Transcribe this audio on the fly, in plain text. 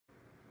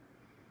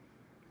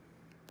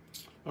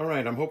All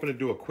right, I'm hoping to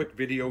do a quick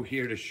video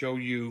here to show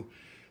you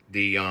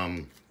the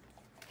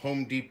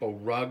Home Depot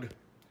rug.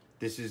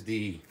 This is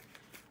the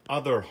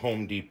other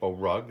Home Depot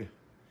rug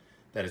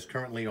that is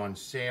currently on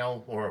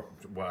sale, or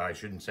well, I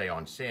shouldn't say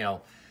on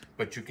sale,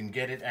 but you can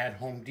get it at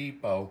Home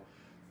Depot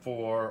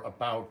for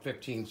about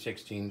 $15,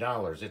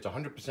 $16. It's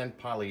 100%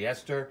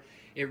 polyester.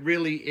 It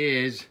really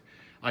is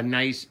a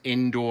nice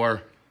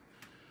indoor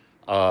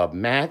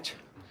mat.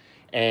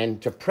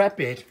 And to prep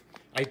it,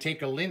 I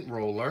take a lint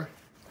roller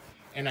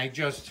and I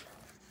just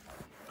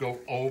go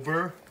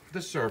over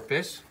the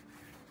surface.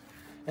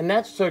 And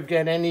that's to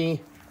get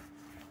any,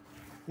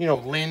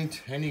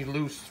 lint, any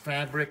loose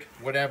fabric,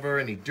 whatever,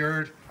 any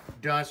dirt,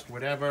 dust,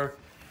 whatever.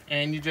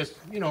 And you just,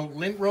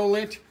 lint roll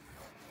it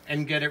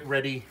and get it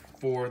ready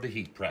for the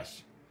heat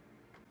press.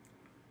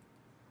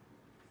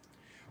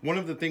 One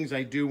of the things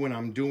I do when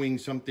I'm doing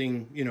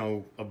something,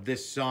 of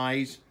this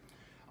size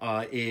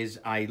is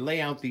I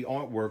lay out the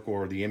artwork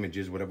or the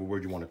images, whatever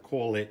word you want to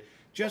call it,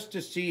 just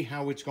to see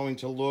how it's going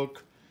to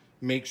look,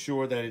 make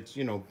sure that it's,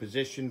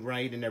 positioned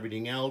right and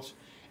everything else.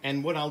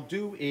 And what I'll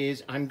do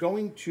is I'm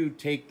going to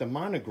take the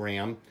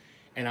monogram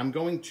and I'm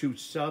going to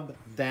sub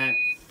that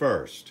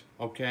first,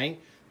 okay?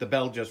 The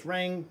bell just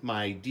rang,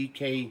 my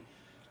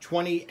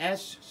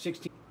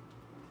DK20S16.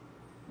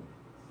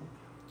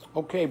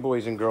 Okay,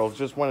 boys and girls,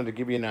 just wanted to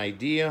give you an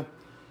idea.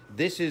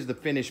 This is the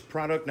finished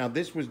product. Now,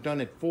 this was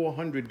done at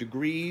 400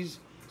 degrees,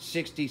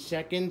 60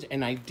 seconds,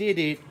 and I did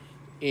it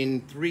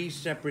in 3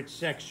 separate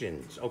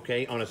sections,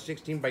 okay, on a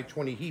 16 by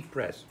 20 heat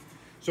press.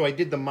 So I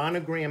did the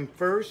monogram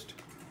first,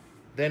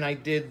 then I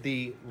did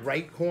the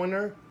right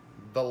corner,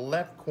 the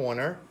left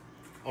corner,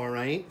 all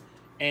right,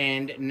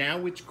 and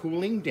now it's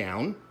cooling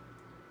down,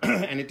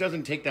 and it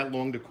doesn't take that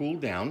long to cool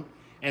down.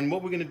 And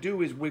what we're gonna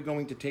do is we're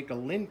going to take a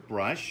lint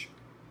brush,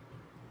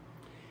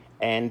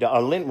 and a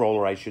lint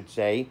roller, I should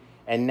say,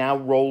 and now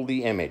roll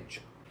the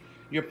image.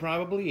 You're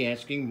probably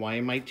asking, why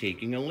am I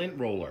taking a lint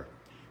roller?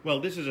 Well,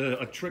 this is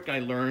a trick I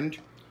learned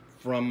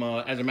from,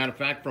 as a matter of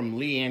fact, from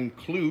Leanne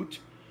Clute,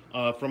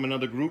 from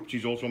another group.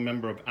 She's also a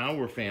member of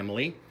our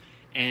family.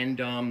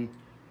 And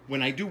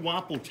when I do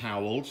waffle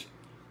towels,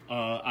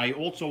 I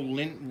also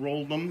lint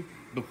roll them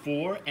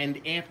before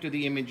and after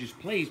the image is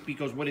placed,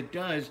 because what it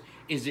does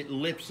is it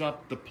lifts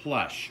up the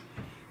plush.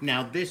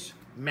 Now, this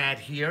mat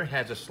here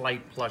has a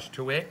slight plush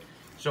to it,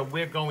 so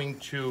we're going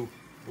to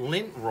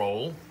lint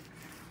roll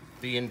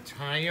the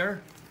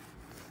entire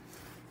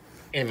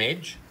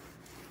image,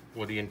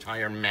 or the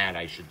entire mat,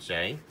 I should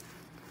say.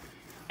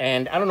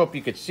 And I don't know if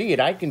you could see it.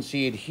 I can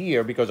see it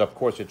here because, of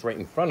course, it's right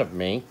in front of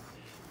me.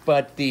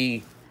 But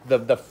the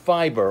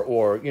fiber,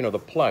 or, the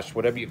plush,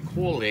 whatever you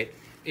call it,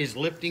 is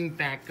lifting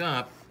back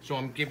up. So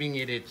I'm giving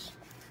it its,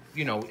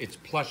 its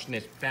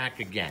plushness back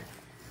again.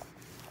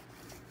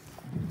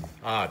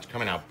 Ah, it's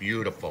coming out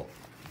beautiful.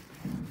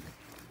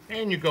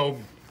 And you go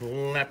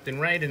left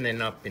and right and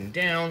then up and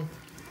down.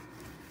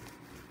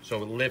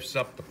 So it lifts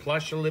up the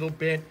plush a little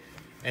bit.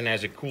 And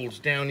as it cools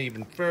down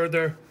even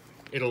further,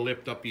 it'll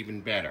lift up even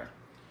better.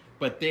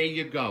 But there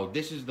you go.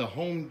 This is the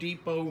Home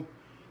Depot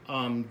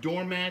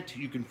doormat.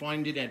 You can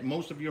find it at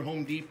most of your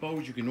Home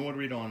Depots. You can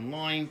order it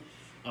online.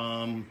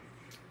 And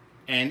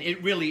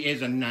it really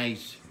is a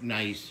nice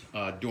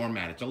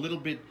doormat. It's a little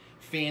bit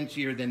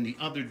fancier than the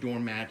other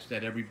doormats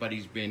that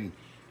everybody's been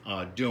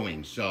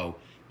doing. So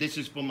this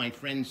is for my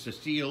friend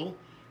Cecile,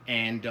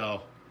 and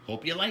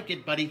hope you like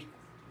it, buddy.